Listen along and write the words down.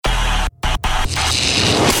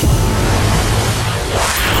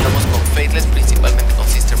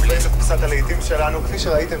הלעיתים שלנו, כפי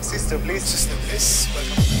שראיתם, Sister Bliss. Sister Bliss,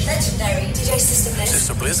 welcome. Legendary DJ Sister Bliss.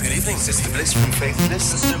 Sister Bliss, good evening. Sister Bliss from Faithless.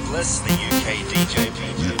 Sister Bliss, the UK DJ.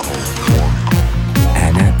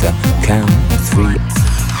 And at the count of 3,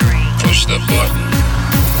 push the button.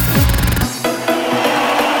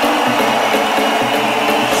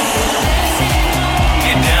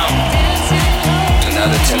 Get down. Do not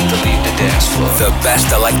attempt to leave the dance floor. the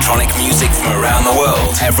best electronic music from around the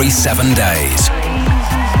world every 7 days.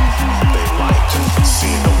 They like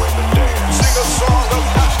seeing the women dance. Sing a song of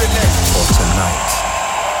happiness. For tonight,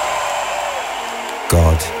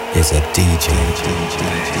 God is a DJ.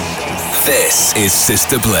 This is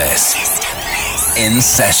Sister Bliss. In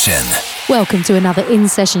session. Welcome to another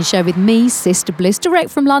In-Session show with me, Sister Bliss, direct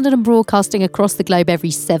from London and broadcasting across the globe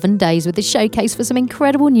every 7 days with a showcase for some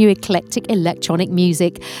incredible new eclectic electronic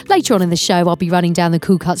music. Later on in the show, I'll be running down the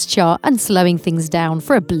Cool Cuts chart and slowing things down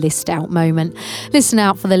for a blissed out moment. Listen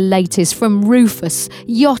out for the latest from Rufus,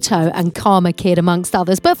 Yotto and Karma Kid amongst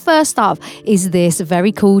others. But first up is this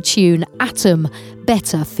very cool tune, Atom,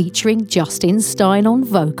 Better, featuring Justin Stein on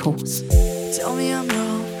vocals. Tell me I'm wrong.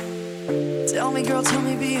 Tell me, girl, tell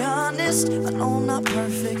me, be honest. I know I'm not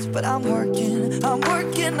perfect, but I'm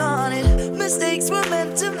working on it. Mistakes were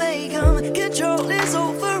meant to make them. Control is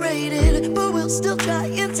overrated, but we'll still try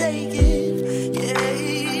and take it.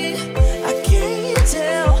 Yeah, I can't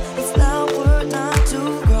tell the flower not to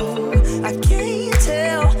grow. I can't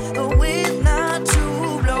tell the wind not to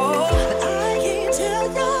blow. But I can't tell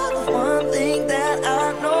you the one thing that I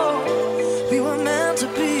know. We were meant to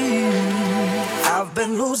be. I've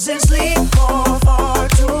been losing sleep for far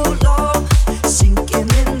too long, sinking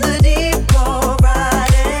in the deep, all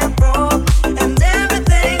right and wrong, and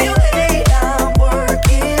everything you hate I'm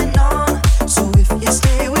working on. So if you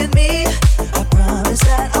stay with me, I promise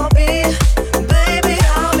that I'll be, baby,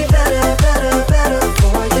 I'll be better, better, better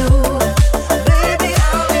for you. Baby,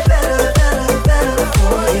 I'll be better, better, better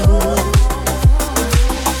for you.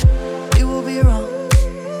 You will be wrong,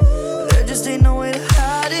 there just ain't no way to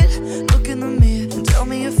hide it. Look in the mirror and tell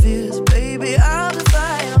me your fears, baby, I'll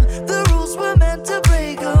defy them. The rules were meant to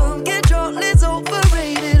break them. Control is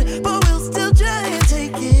overrated, but we'll still try and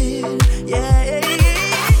take it. Yeah,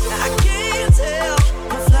 I can't tell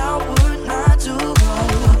the flower not to grow.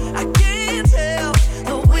 I can't tell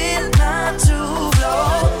the wind not to blow.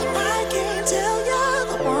 I can't tell you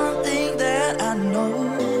the one thing that I know.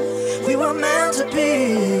 We were meant to be.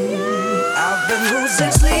 I've been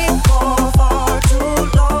losing sleep for far too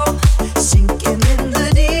long, sinking in the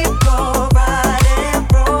deep, all right and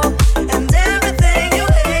wrong, and everything you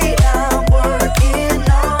hate I'm working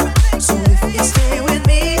on. So if you stay with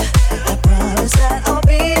me, I promise that I'll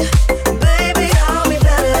be, baby, I'll be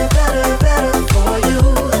better, better, better for you.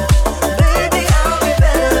 Baby, I'll be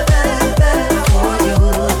better, better, better for you.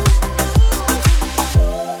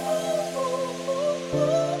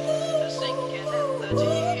 Sinking in the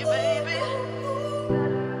deep, baby.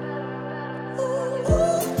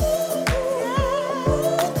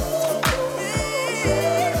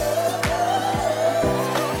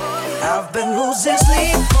 I've been losing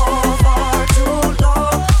sleep for far too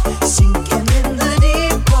long, sinking in the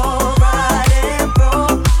deep, all right and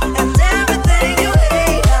wrong, and everything you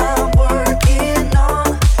hate I'm working on.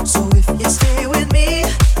 So if you stay with me,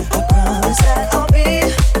 I promise that I'll be,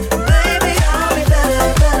 baby, I'll be better,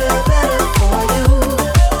 better, better for you.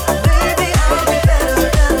 Baby, I'll be better,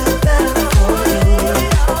 better, better for you.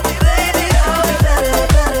 Baby, I'll be better,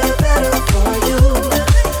 better, better for you.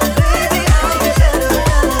 Baby, I'll be better,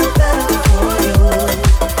 better, better for you.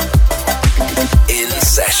 In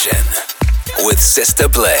session with Sister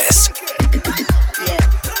Bliss.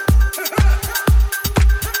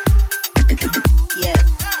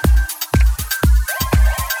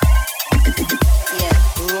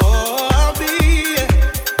 I'll be,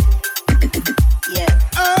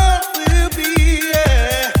 I will be,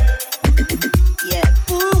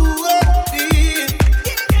 ooh, I'll be,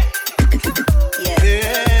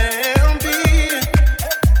 I'll be,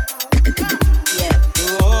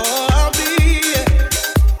 oh, I'll be,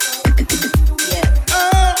 I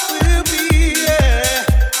will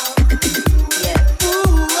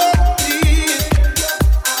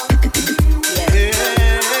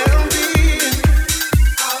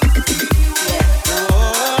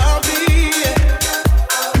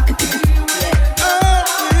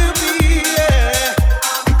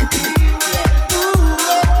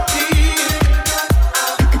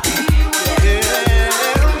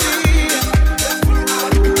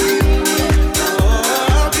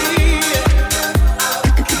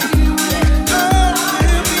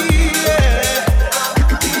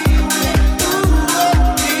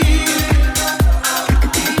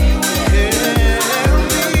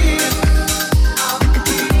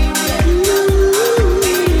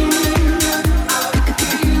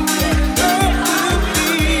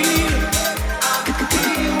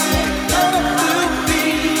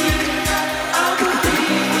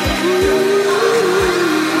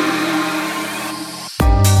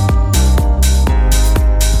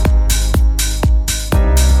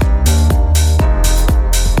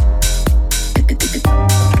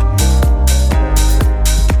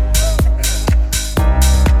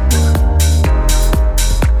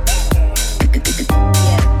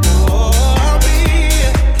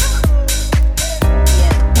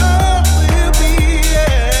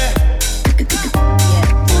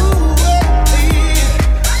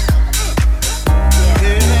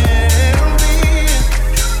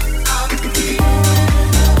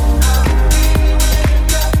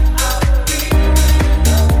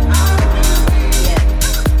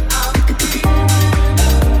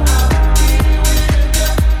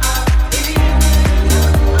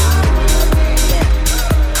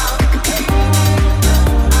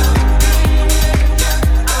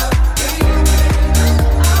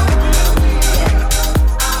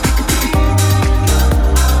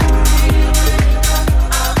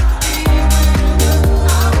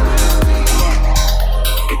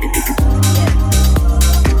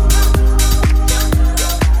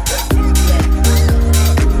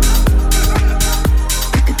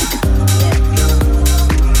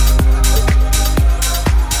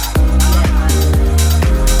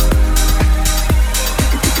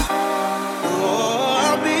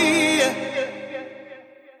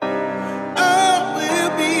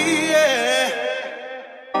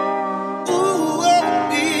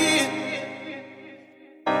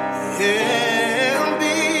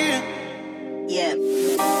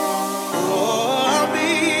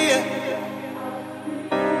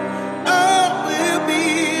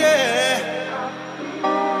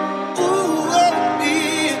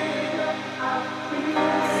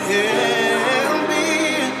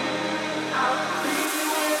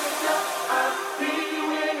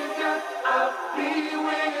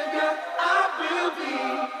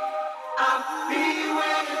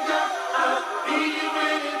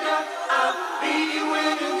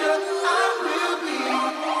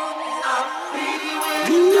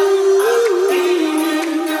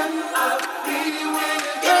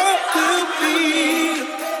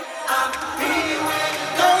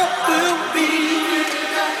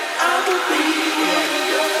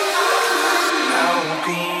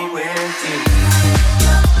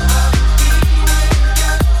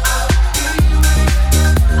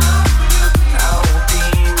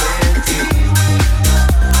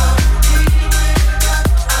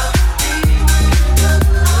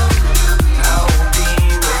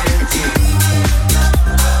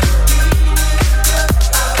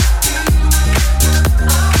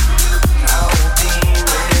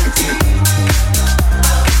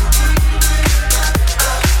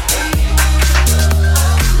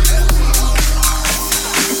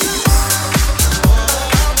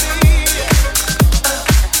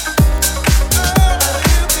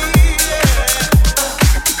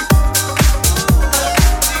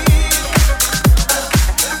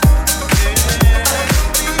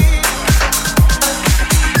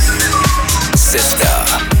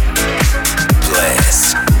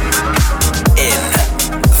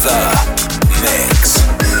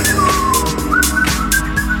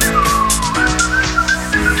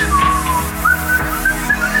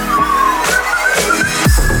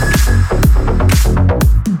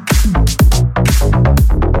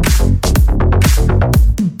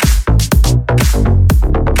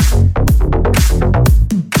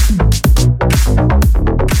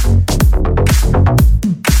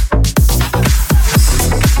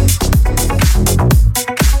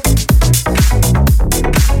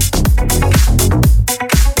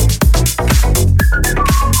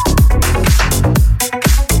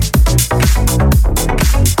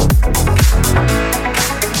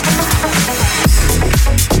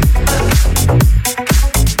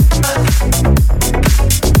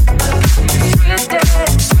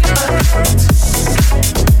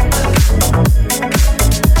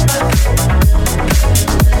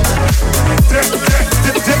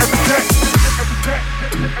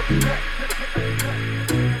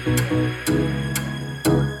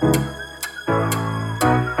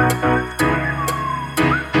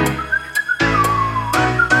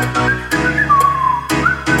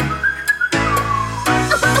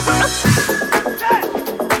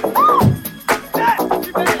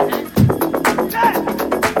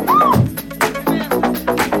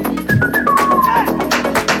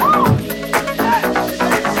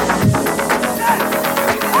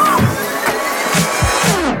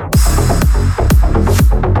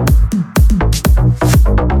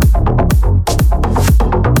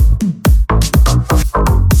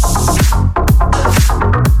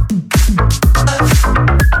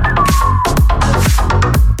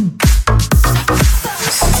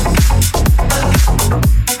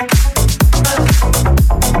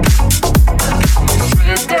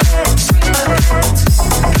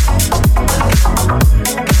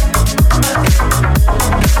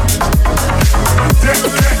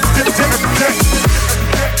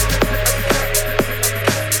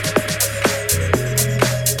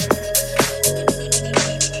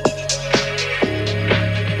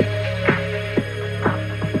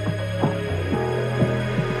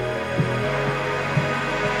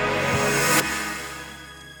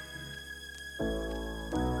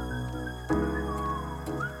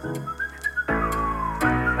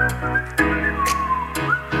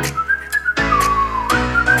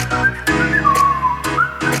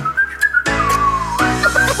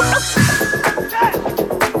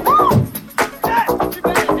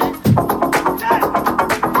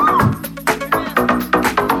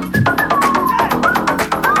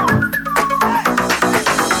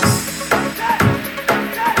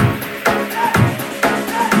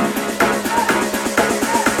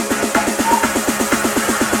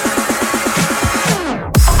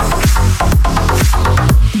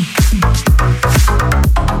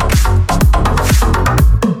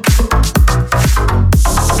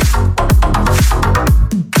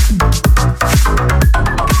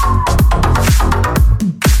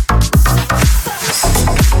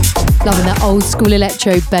Loving that old school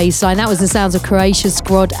electro bass line. That was the sounds of Croatia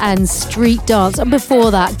Squad and Street Dance. And before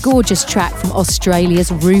that, gorgeous track from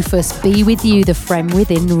Australia's Rufus, Be With You, the Friend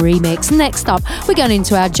Within remix. Next up, we're going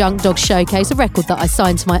into our Junk Dog Showcase, a record that I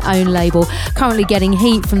signed to my own label, currently getting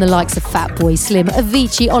heat from the likes of Fatboy Slim,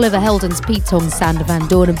 Avicii, Oliver Heldens, Pete Tong, Sander Van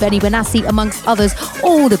Doorn and Benny Benassi, amongst others.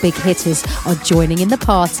 All the big hitters are joining in the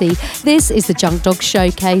party. This is the Junk Dog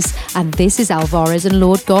Showcase, and this is Alvarez and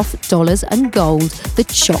Lord Goth, Dollars and Gold, the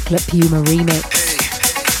Chocolate Puma remix. Hey,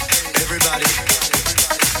 everybody,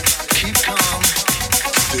 keep calm,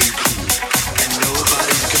 stay cool, and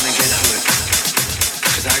nobody's gonna get hurt.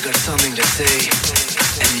 'Cause I got something to say,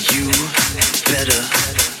 and you better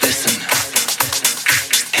listen.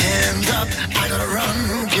 Hands up, I gotta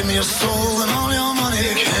run, give me your soul and all your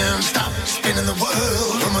money. Can't stop spinning the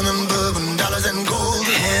world, rum and bourbon, dollars and gold.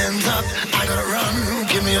 Hands up, I gotta run,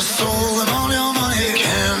 give me your soul and all your money.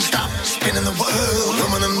 Can't stop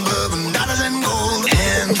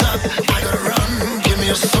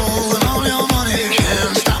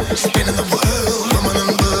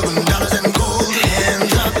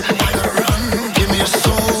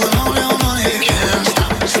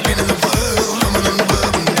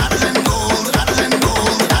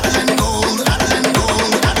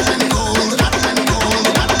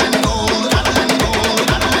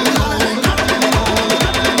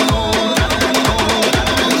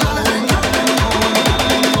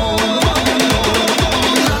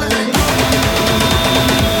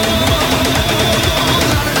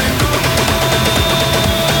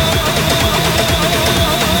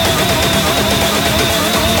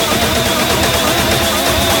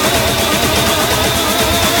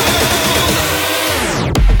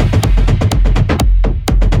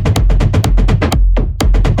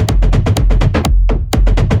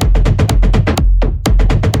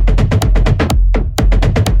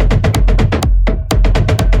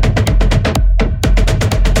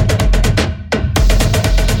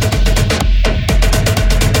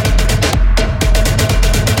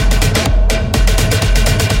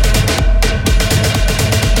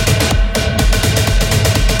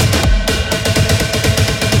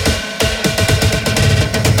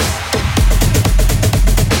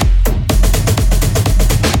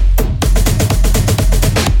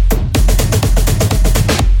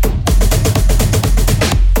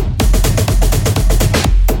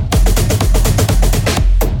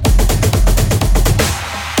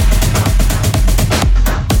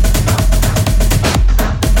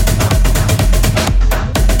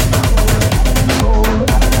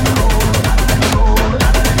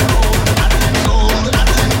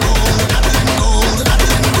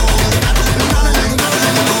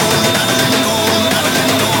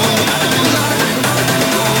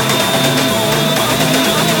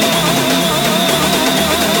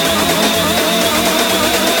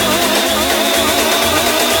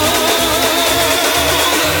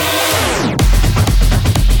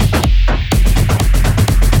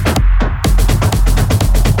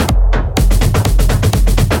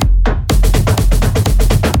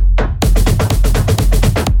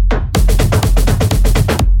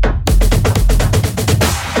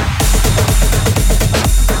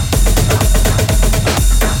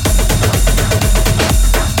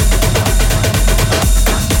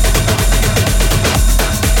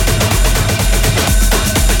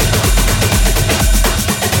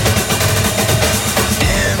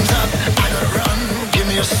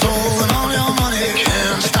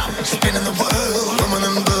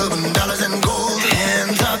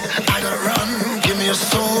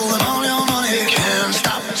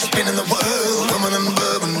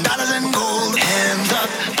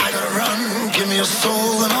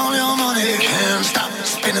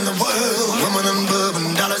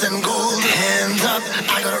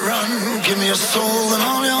soul and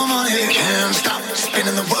all your money. Can't stop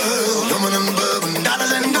spinning the world. Woman and bourbon,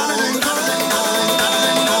 dollars and gold.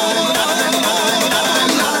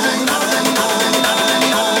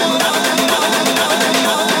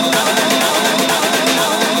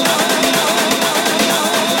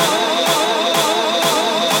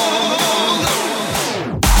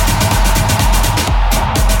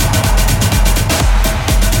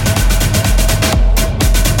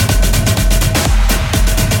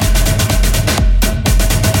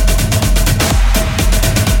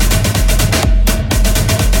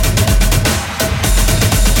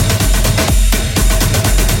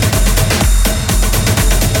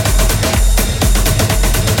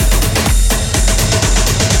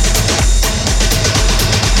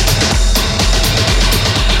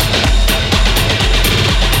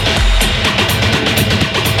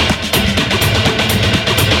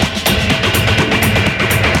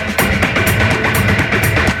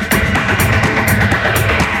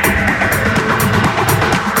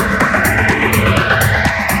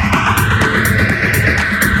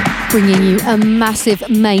 Bringing you a massive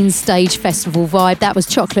main stage festival vibe. That was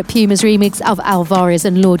Chocolate Puma's remix of Alvarez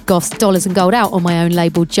and Lord Goff's Dollars and Gold, out on my own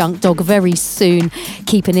label Junk Dog very soon.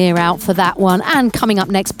 Keep an ear out for that one. And coming up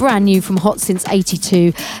next, brand new from Hot Since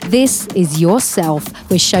 82, this is Yourself.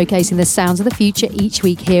 We're showcasing the sounds of the future each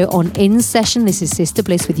week here on In Session. This is Sister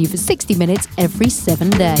Bliss with you for 60 minutes every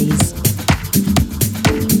 7 days.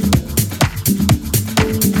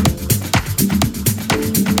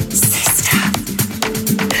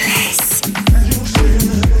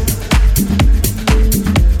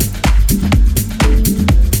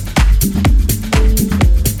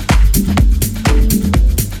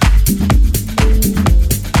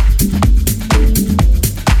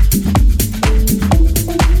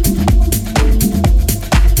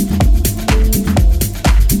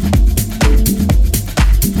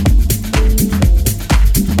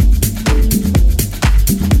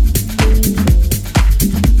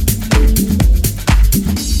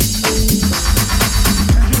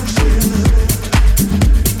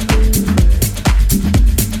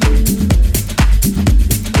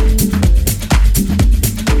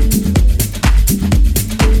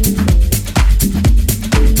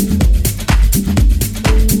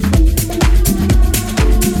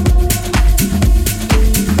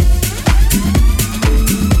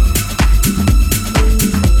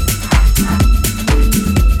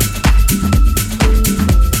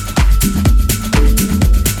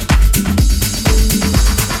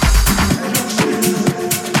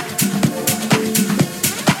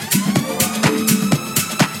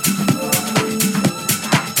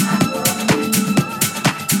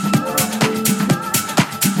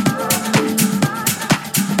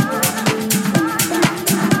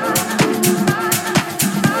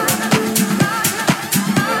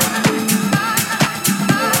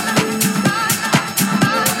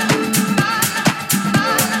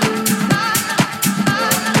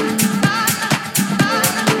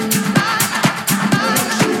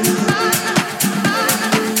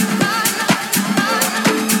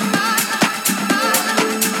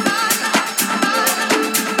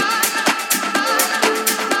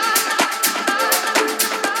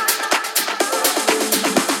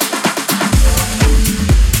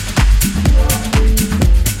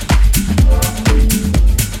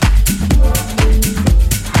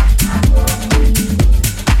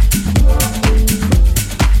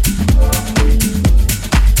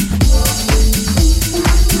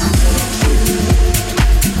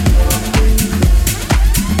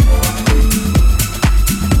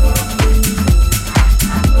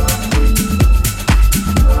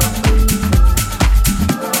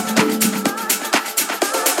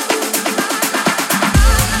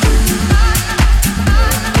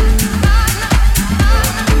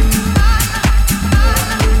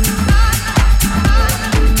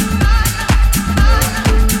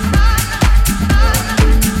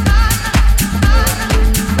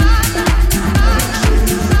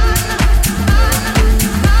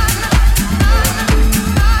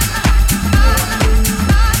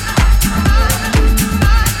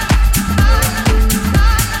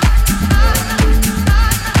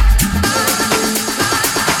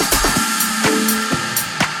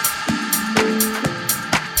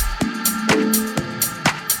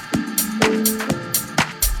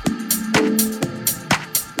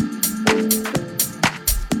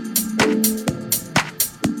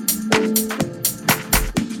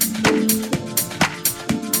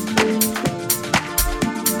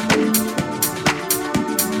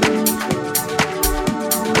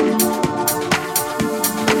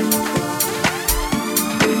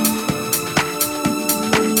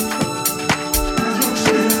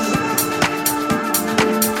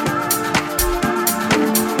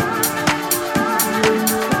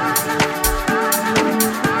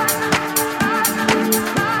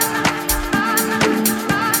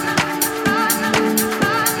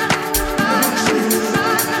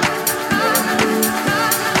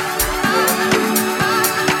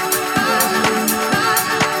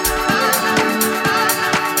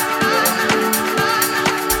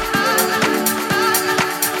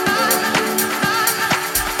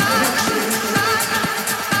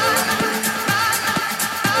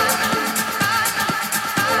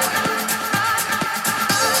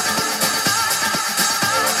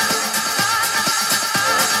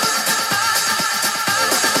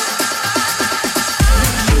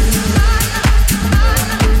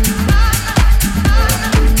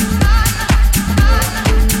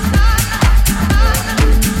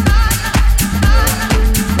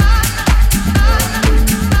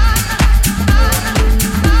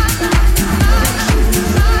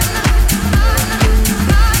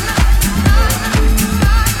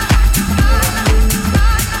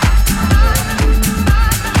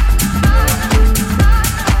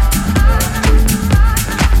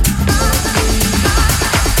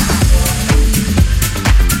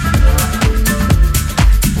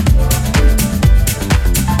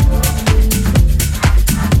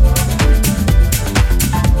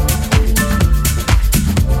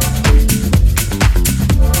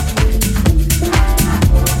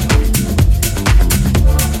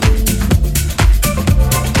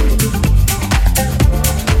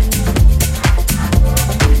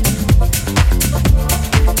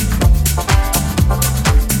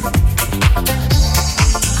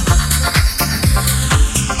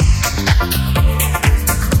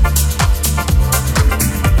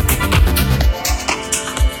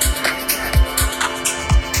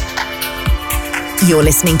 You're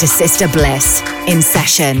listening to Sister Bliss in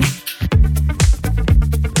session.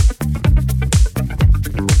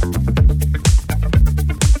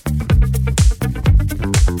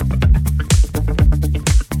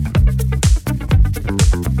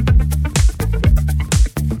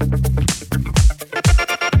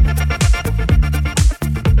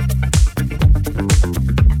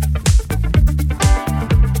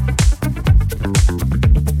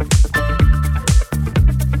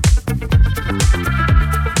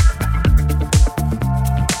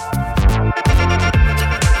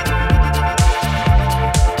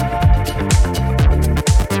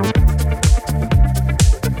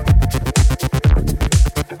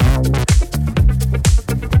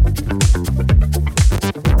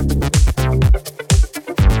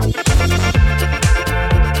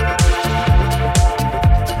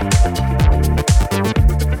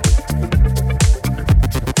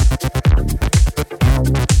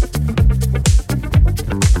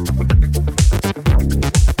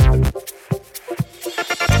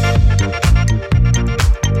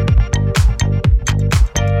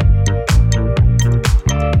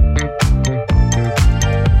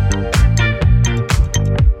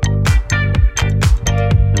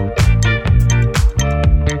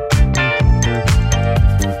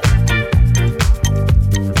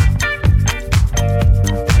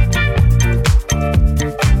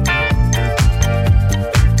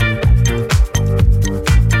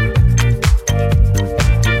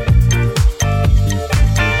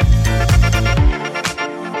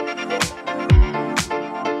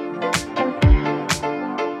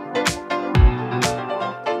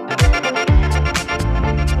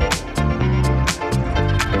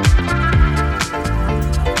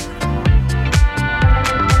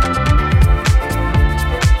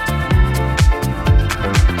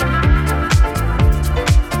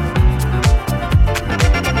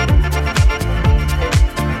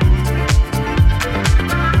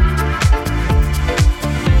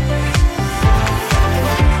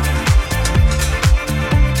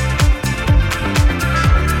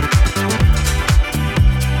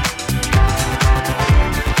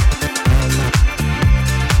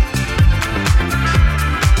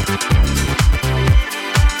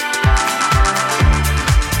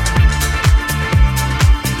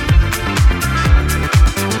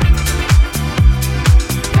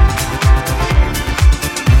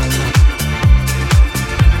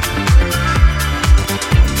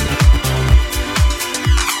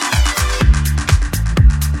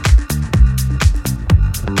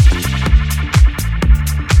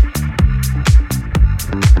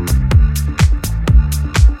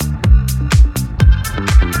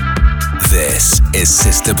 is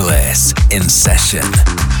Sister Bliss in session.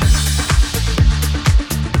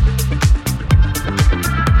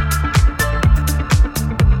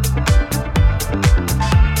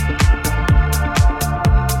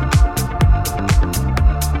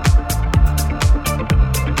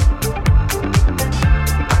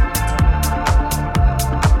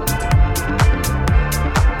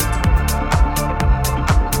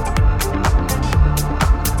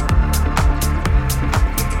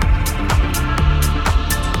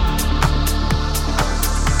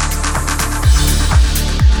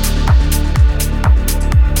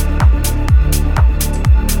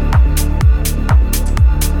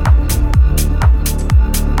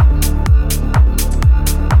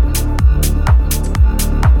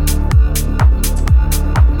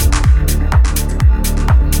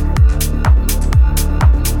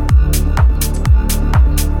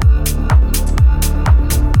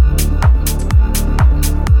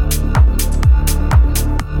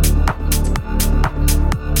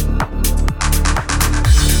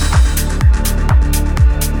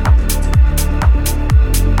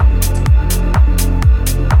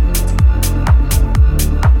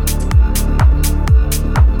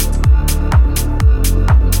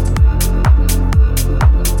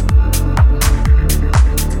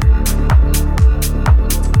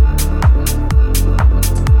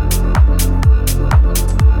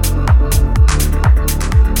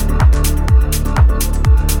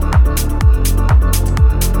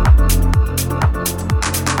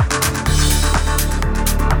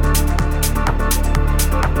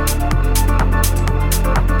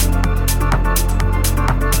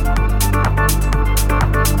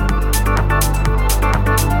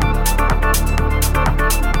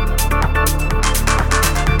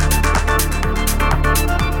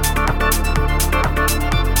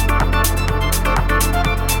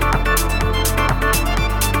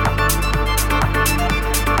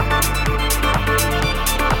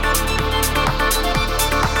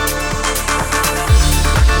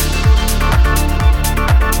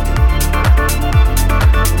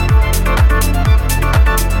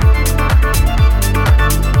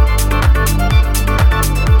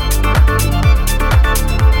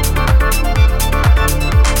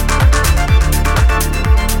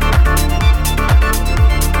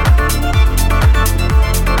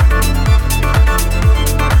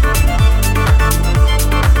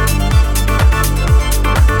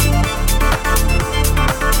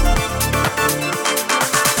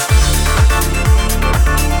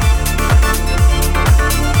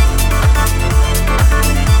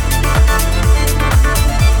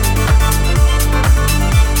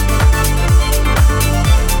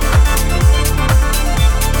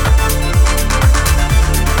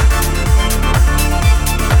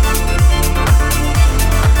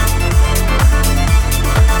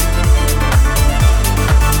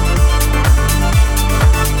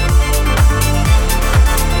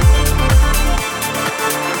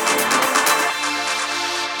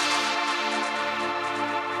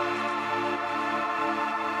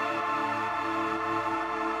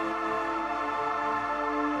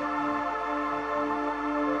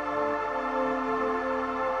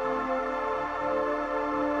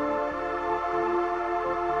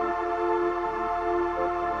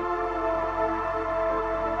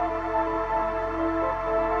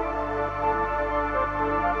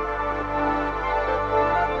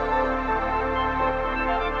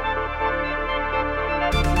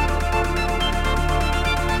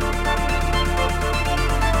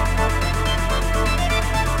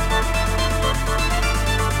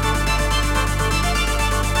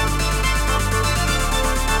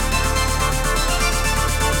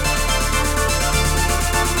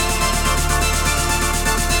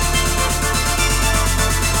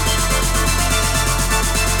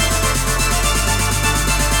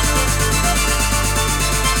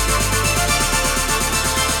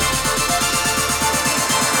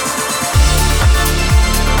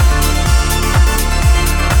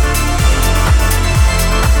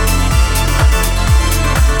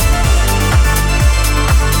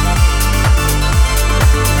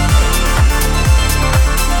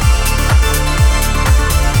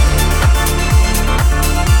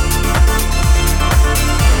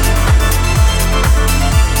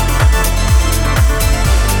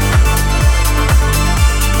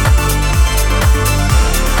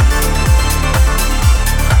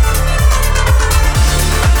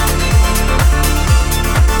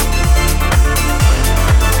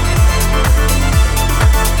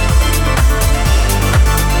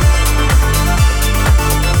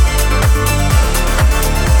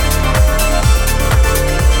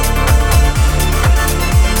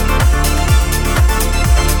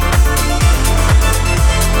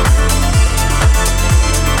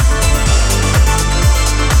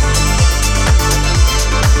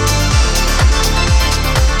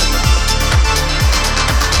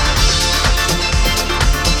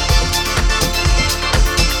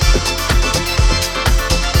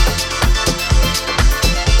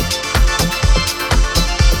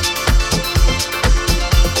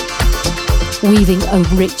 weaving a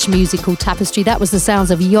rich musical tapestry. That was the sounds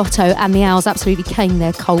of Yotto and the Owls, Absolutely King,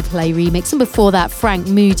 their Coldplay remix. And before that, Frank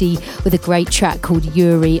Moody with a great track called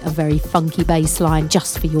Yuri, a very funky bass line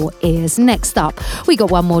just for your ears. Next up, we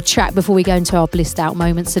got one more track before we go into our blissed out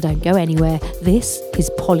moments, so don't go anywhere. This is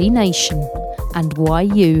Polynation and Why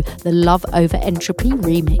You, the Love Over Entropy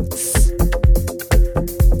remix.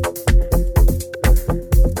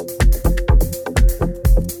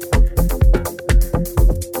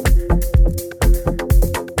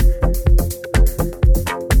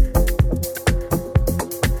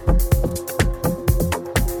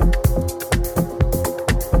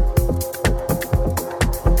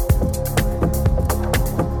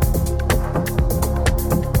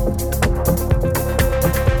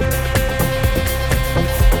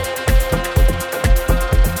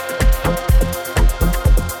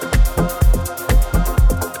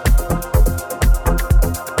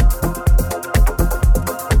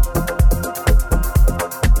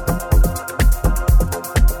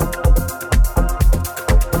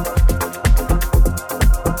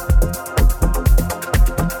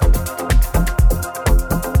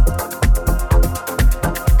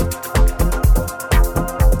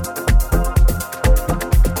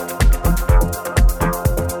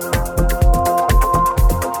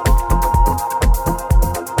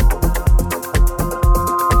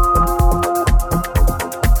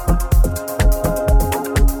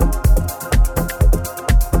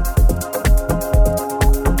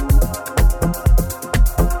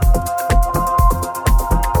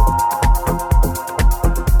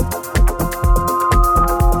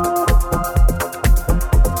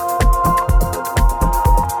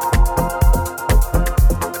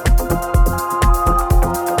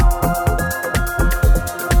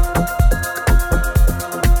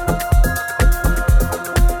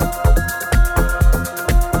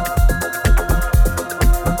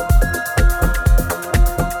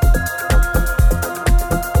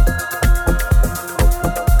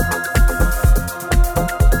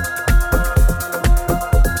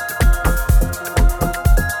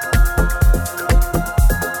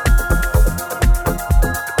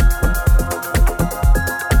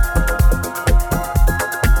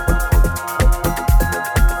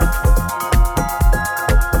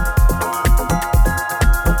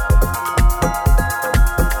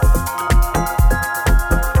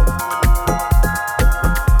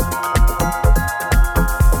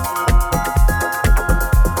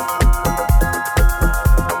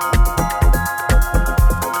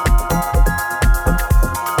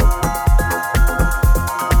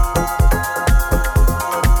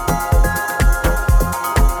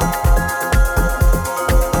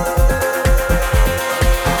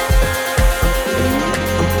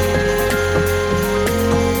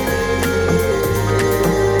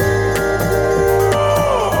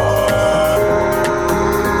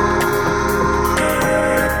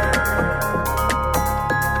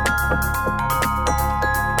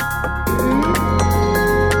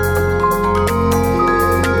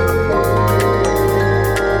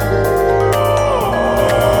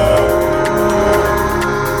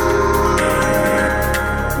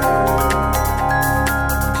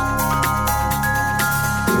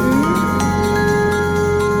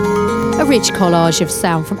 Rich collage of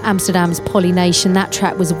sound from Amsterdam's Polynation. That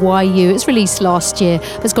track was Why You. It's released last year,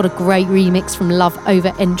 but it's got a great remix from Love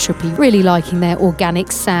Over Entropy. Really liking their organic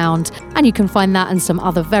sound. And you can find that and some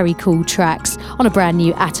other very cool tracks on a brand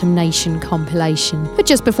new Atom Nation compilation. But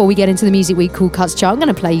just before we get into the Music Week Cool Cuts chart, I'm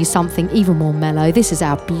going to play you something even more mellow. This is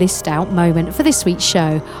our blissed out moment. For this week's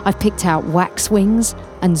show, I've picked out Wax Wings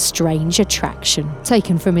and Strange Attraction,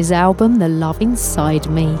 taken from his album The Love Inside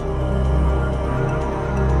Me.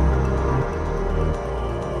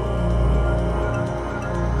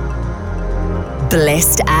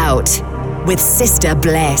 Blissed Out with Sister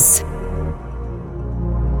Bliss.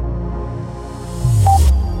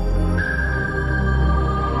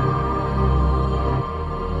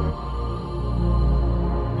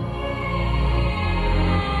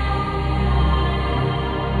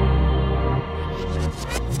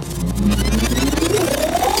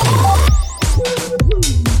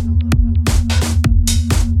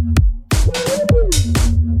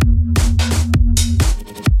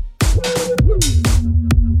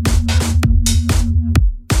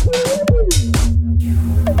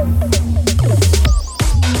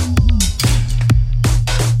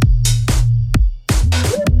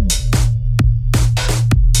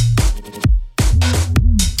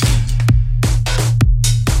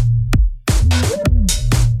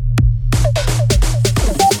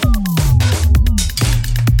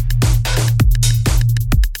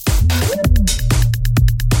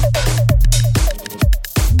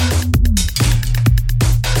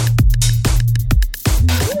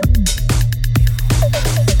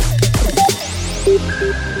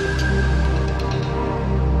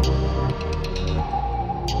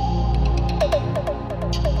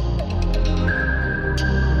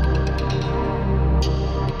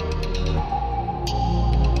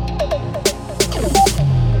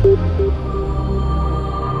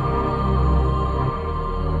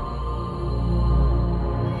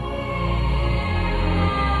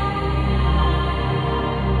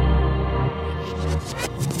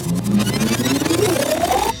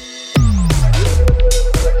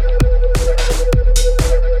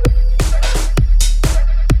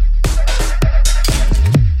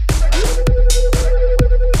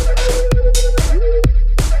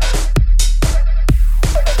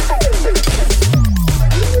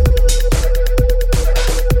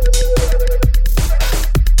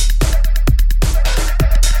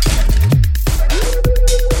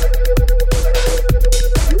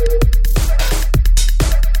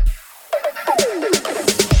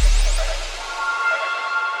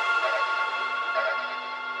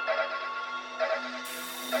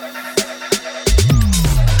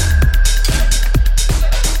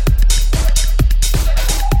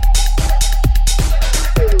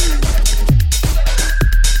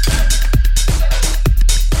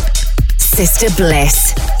 Sister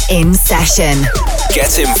Bliss in session.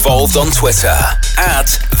 Get involved on Twitter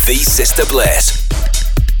 @TheSisterBliss.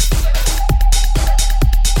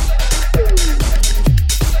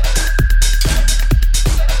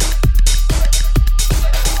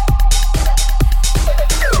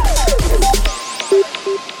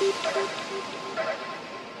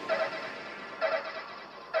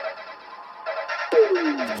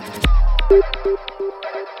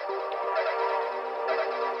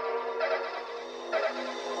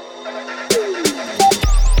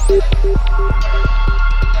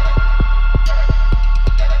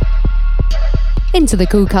 Into the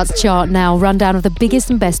Cool Cuts chart now, rundown of the biggest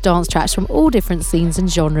and best dance tracks from all different scenes and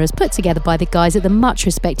genres, put together by the guys at the much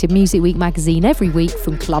respected Music Week magazine every week,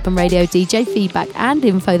 from club and radio DJ feedback and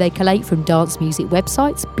info they collate from dance music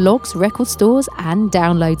websites, blogs, record stores and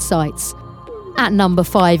download sites. At number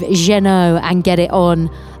 5, Geno and Get It On.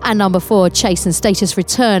 At number 4, Chase and Status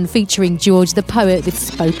Return featuring George the Poet with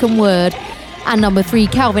Spoken Word. At number 3,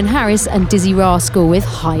 Calvin Harris and Dizzy Rascal with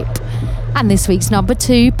Hype. And this week's number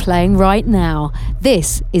 2, playing right now.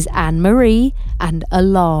 This is Anne-Marie and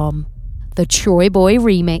Alarm, the Troy Boy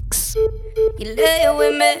remix. You lay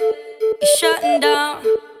with me, you're shutting down.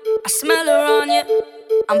 I smell her on you,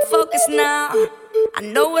 I'm focused now. I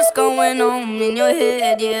know what's going on in your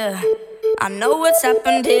head, yeah. I know what's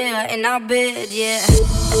happened here in our bed, yeah.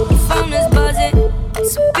 Your phone is buzzing,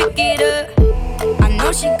 so pick it up. I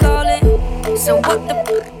know she calling, so what the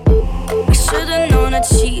I should've known that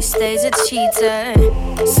she stays a cheater.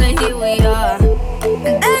 So here we are,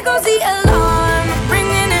 and there goes the alarm,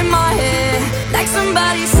 ringing in my head. Like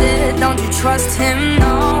somebody said, don't you trust him,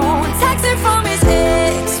 no. Texting from his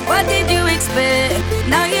ex, what did you expect?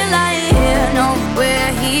 Now you're lying here, know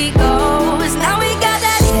where he goes. Now we got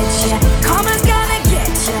that itch, yeah. Karma's gonna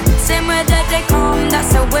get ya. Same way that they come,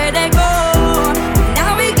 that's the way they go.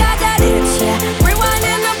 Now we got that itch, yeah.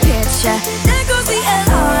 Rewinding the picture. There goes the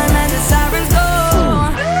alarm and the sirens go.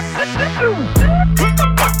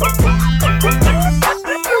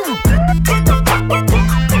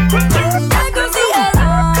 There goes the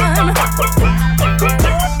alarm.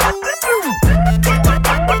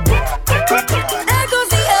 There goes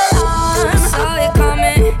the alarm. Saw it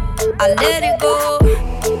coming, I let it go.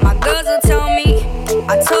 My girls will tell me,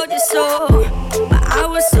 I told you so. But I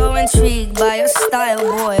was so intrigued by your style,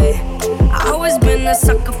 boy. I always been a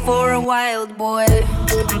sucker for a wild boy.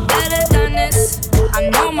 I'm better than this, I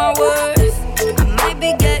know my worth. I might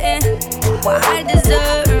be getting what I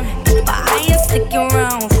deserve, but I ain't sticking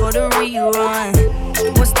around for the rerun.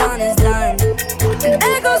 What's done is done. And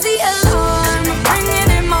there goes the alarm, ringing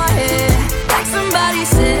in my head. Like somebody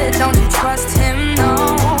said, don't you trust him, no.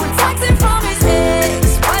 Texting from his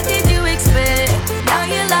ex, what did you expect? Now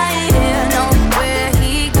you're lying here, know where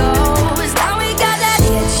he goes. Now we got that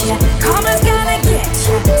itch, yeah. Karma's gonna get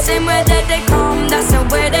ya. Same way that they come, that's the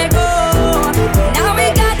way they go. Now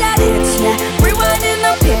we got that itch, yeah. Rewinding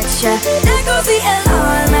the picture. There goes the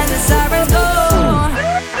alarm and the sirens go.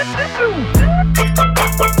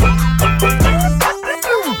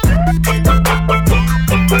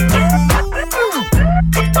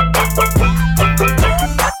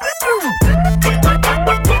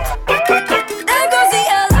 There goes the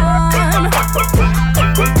alarm.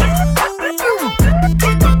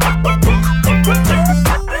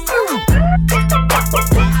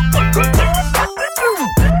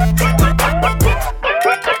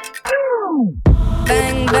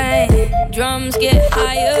 Bang, bang, drums get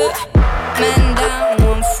higher. Man down,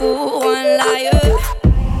 one fool, one liar.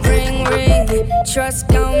 Ring, ring, trust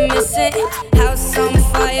gone missing. House on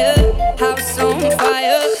fire, house on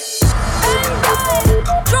fire. Bang, bang,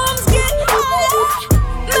 drums get higher.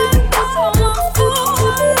 Man down, one fool,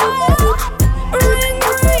 one liar. Ring,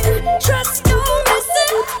 ring, trust gone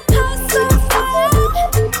missing. House on fire.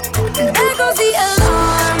 And there goes the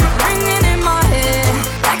alarm, ringing in my head.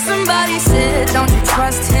 Like somebody said, don't you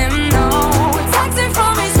trust him, no. Texting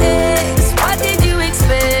from his ex, what did you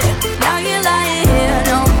expect? Now you're lying here,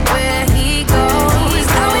 know where he goes.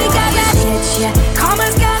 Now we got that itch, yeah.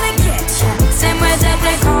 Karma's gonna get ya. Same way that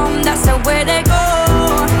they come, that's the way they go.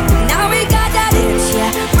 Now we got that itch,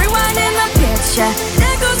 yeah. Rewinding the picture.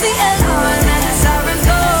 There goes the alarm and the sirens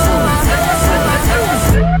go.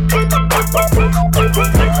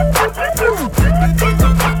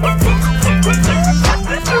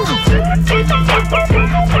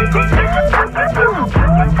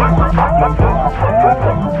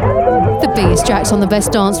 The biggest tracks on the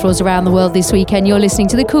best dance floors around the world this weekend. You're listening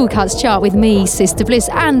to the Cool Cuts chart with me, Sister Bliss,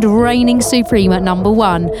 and reigning supreme at number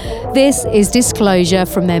 1. This is Disclosure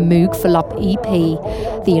from their Moog for Love EP,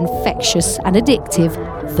 the infectious and addictive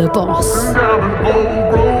The Boss.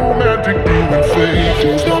 Romantic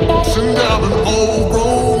She's not bossing down an old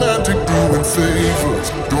romantic doing favors.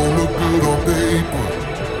 Don't look good on paper,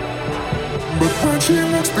 but when she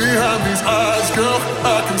looks behind these eyes, girl,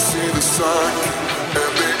 I can see the sign.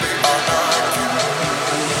 And baby, I like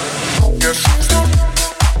you. Yeah, she's not.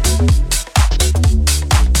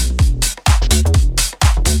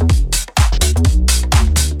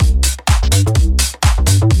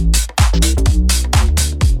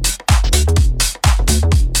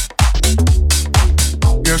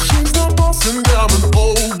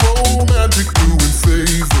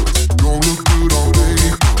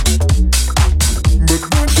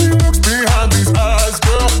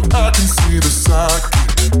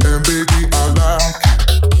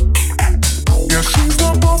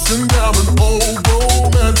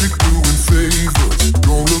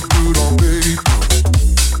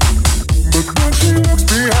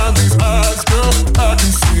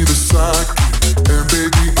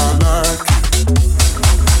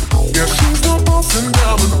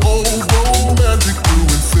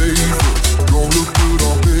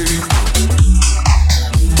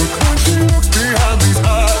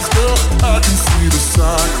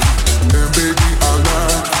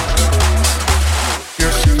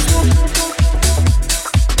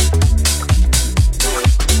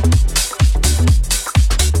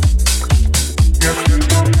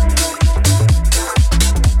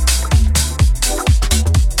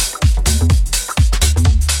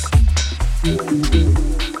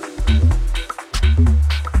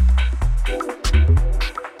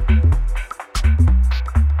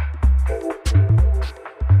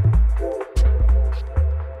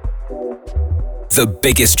 The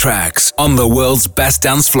biggest tracks on the world's best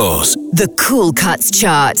dance floors. The Cool Cuts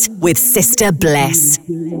Chart with Sister Bliss.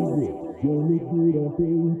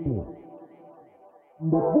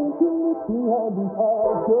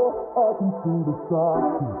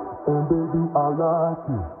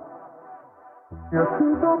 Yeah,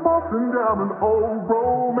 she's not bossing down an old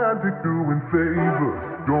romantic doing favors.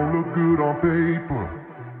 Don't look good on paper,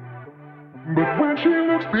 but when she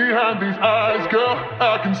looks behind these eyes, girl,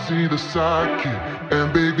 I can see the sidekick.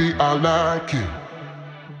 And baby, I like it.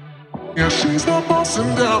 Yeah, she's not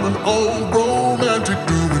bossing down an old romantic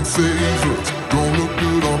doing favors. Don't look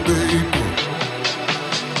good on paper,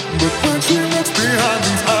 but when she looks behind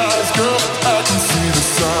these eyes, girl, I can see the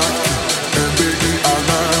sidekick. And baby, I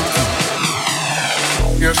like it.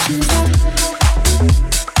 Yeah, she's not.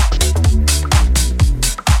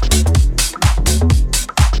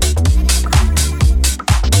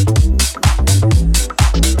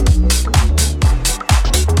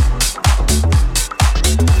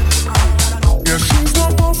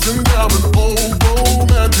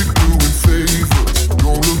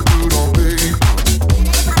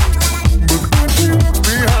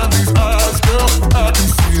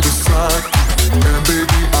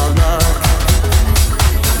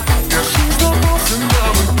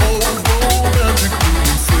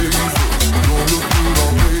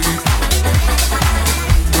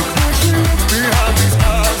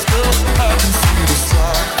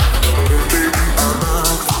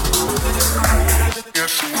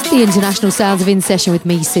 The international sounds of In Session with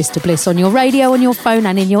me, Sister Bliss, on your radio, on your phone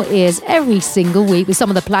and in your ears every single week with some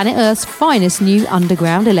of the planet Earth's finest new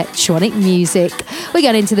underground electronic music. We're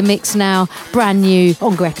going into the mix now, brand new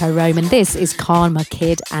on Greco-Roman. This is Karma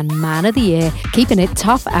Kid and Man of the Year, keeping it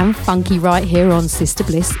tough and funky right here on Sister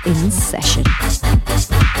Bliss In Session.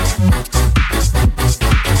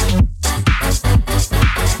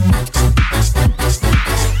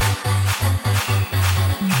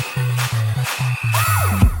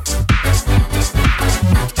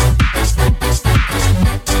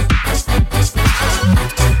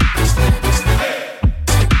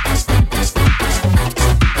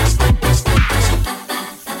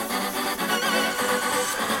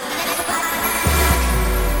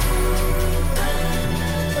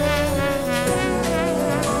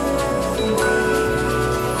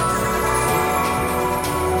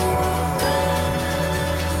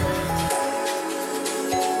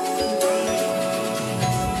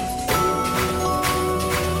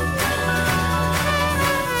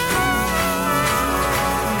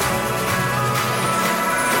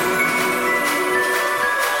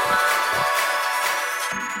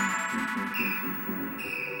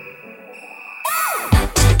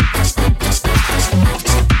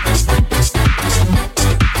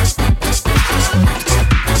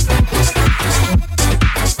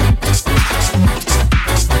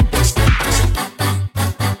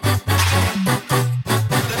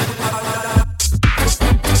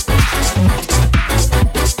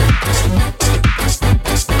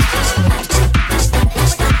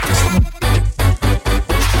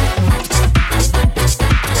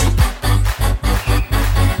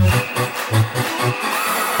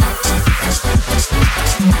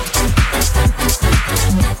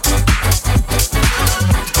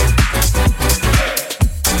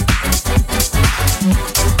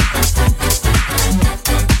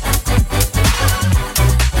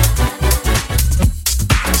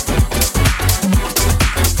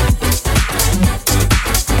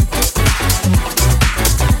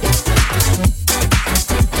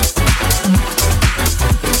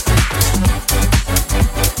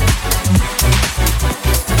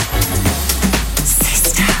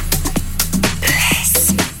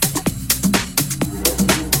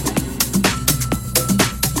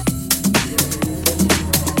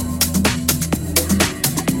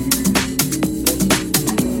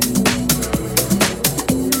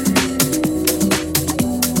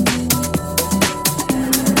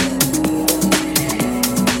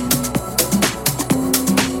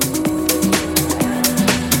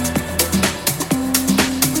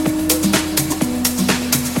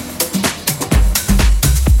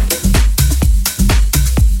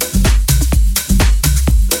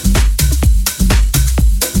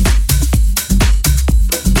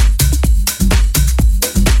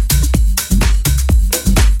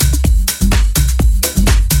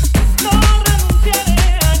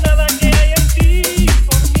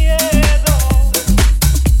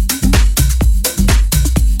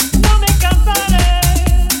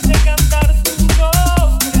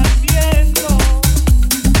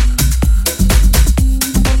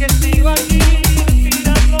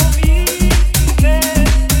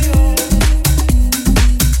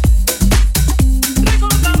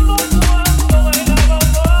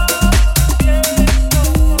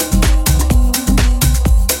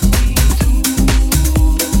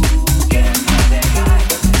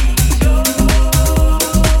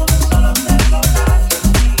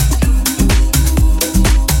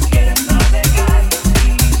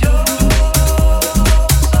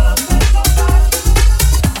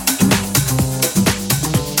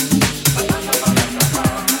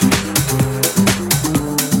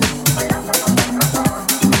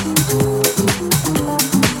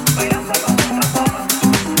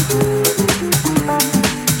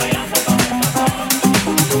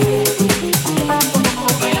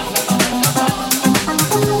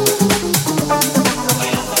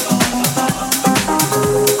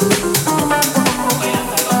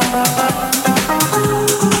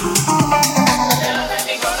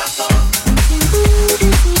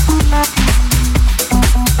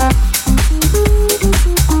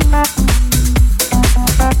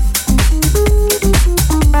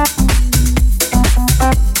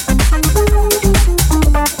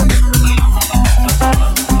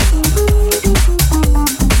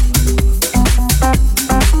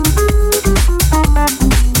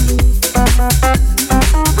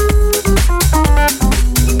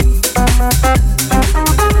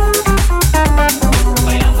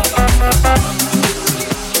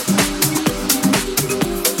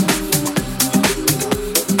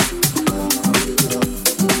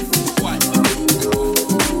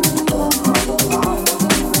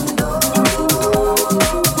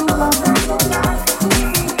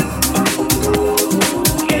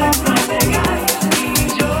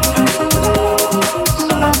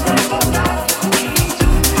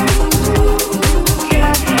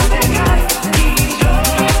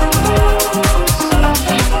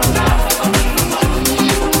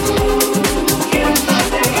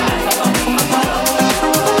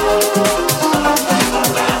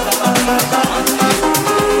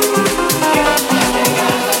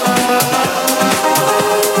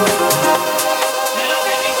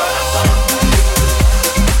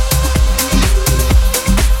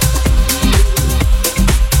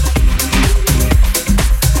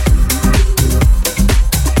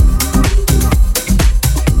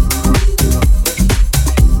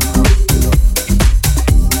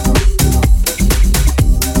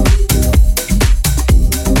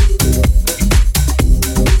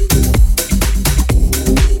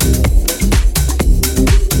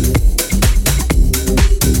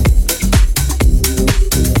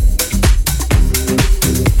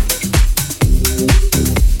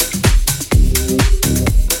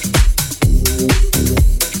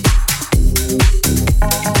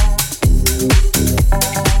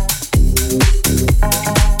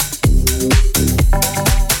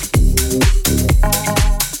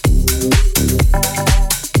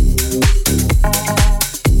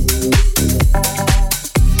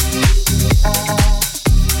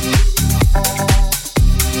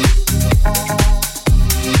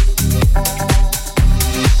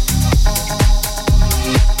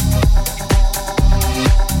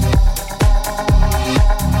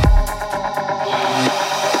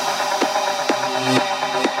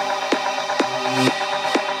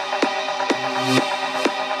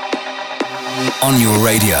 on your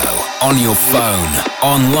radio, on your phone,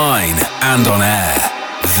 online and on air.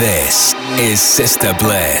 This is Sister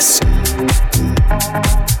Bliss.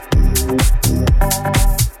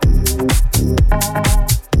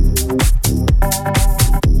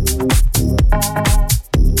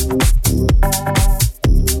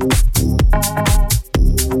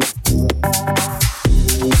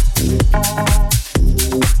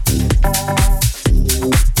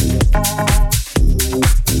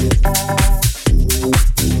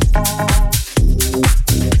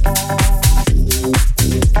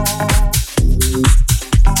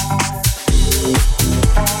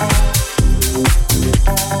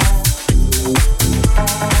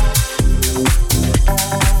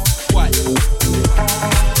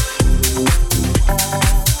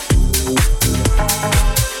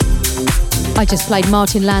 I just played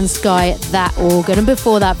Martin Landskay, That Organ, and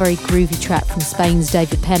before that, very groovy track from Spain's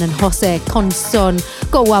David Penn and Jose Conson.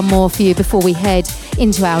 Got one more for you before we head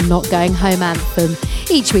into our Not Going Home anthem.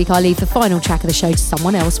 Each week I leave the final track of the show to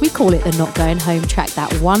someone else. We call it the Not Going Home track,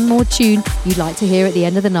 that one more tune you'd like to hear at the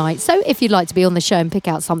end of the night. So if you'd like to be on the show and pick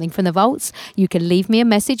out something from the vaults, you can leave me a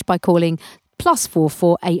message by calling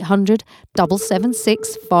 +44 800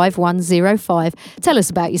 776 5105. Tell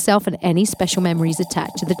us about yourself and any special memories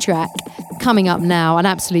attached to the track. Coming up now, an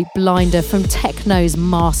absolute blinder from techno's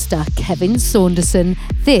master, Kevin Saunderson.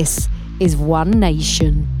 This is One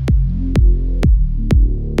Nation.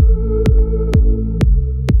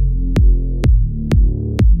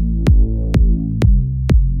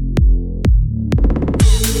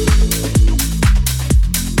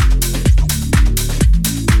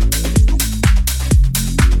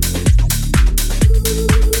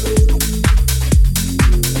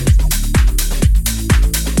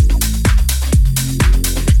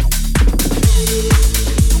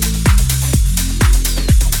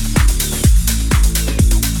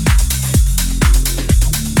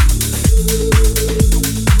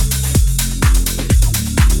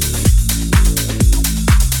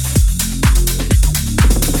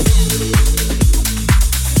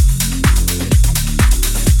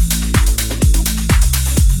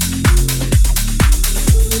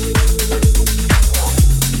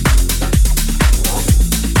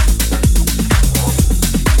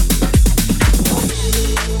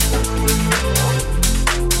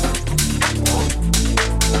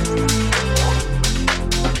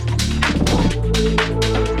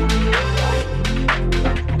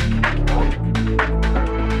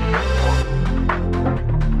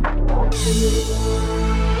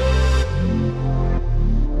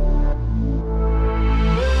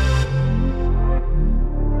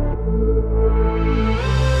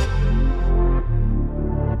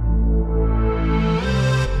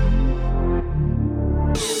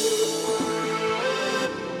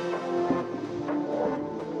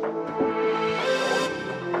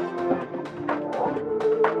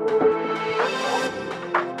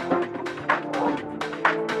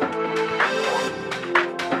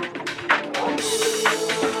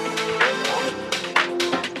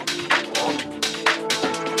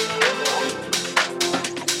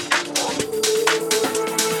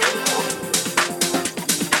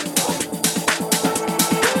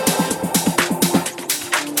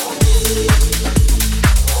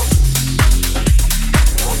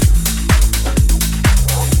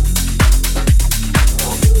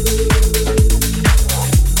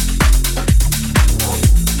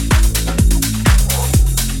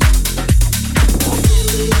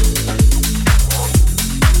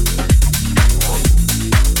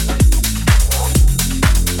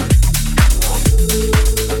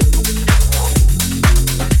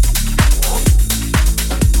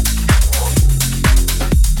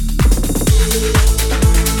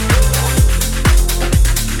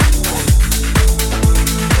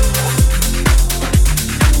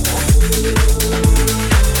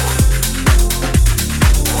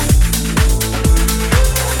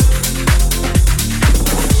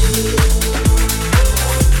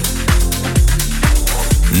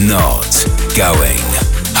 Not Going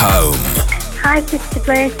Home. Hi Sister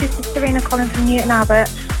Bliss, this is Serena calling from Newton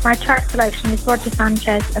Abbott. My track selection is Roger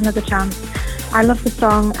Sanchez, Another Chance. I love the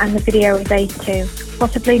song and the video is ace too.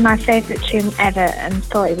 Possibly my favourite tune ever, and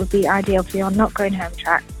thought it would be ideal for your Not Going Home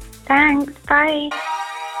track. Thanks, bye.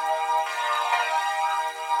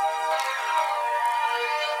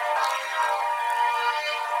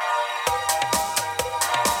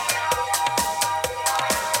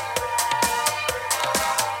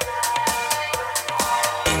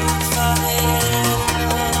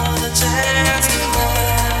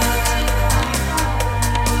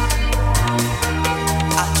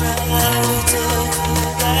 I try to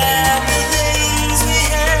forget the things we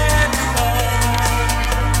had.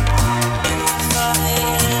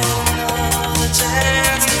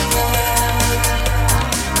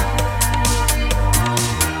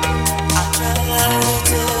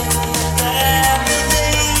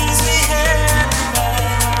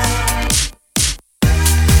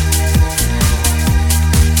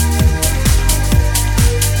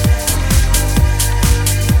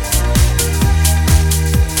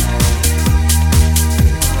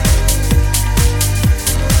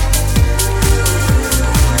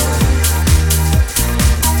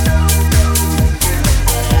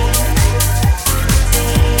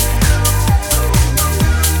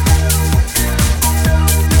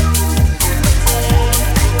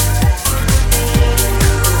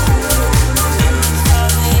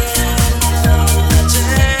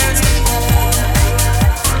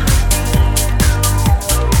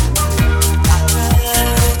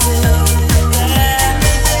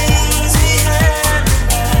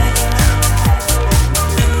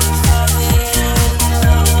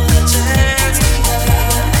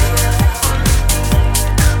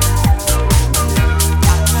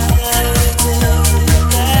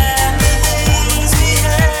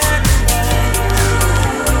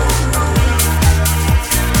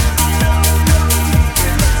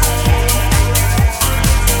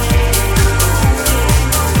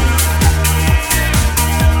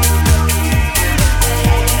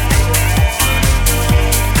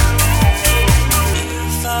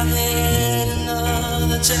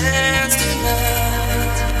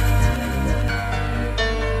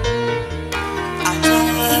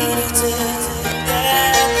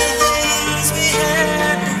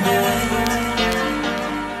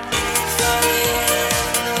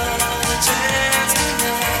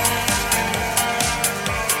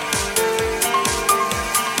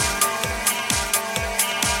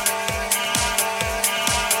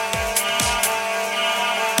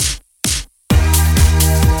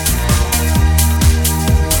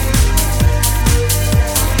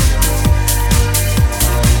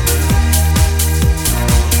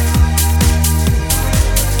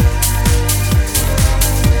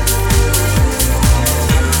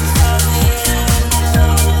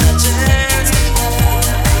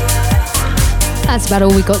 That's about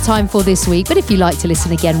all we've got time for this week, but if you like to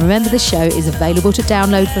listen again, remember the show is available to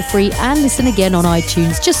download for free and listen again on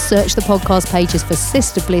iTunes. Just search the podcast pages for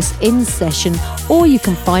Sister Bliss In Session, or you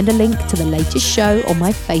can find a link to the latest show on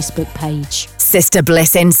my Facebook page. Sister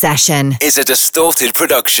Bliss In Session is a Distorted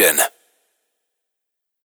production.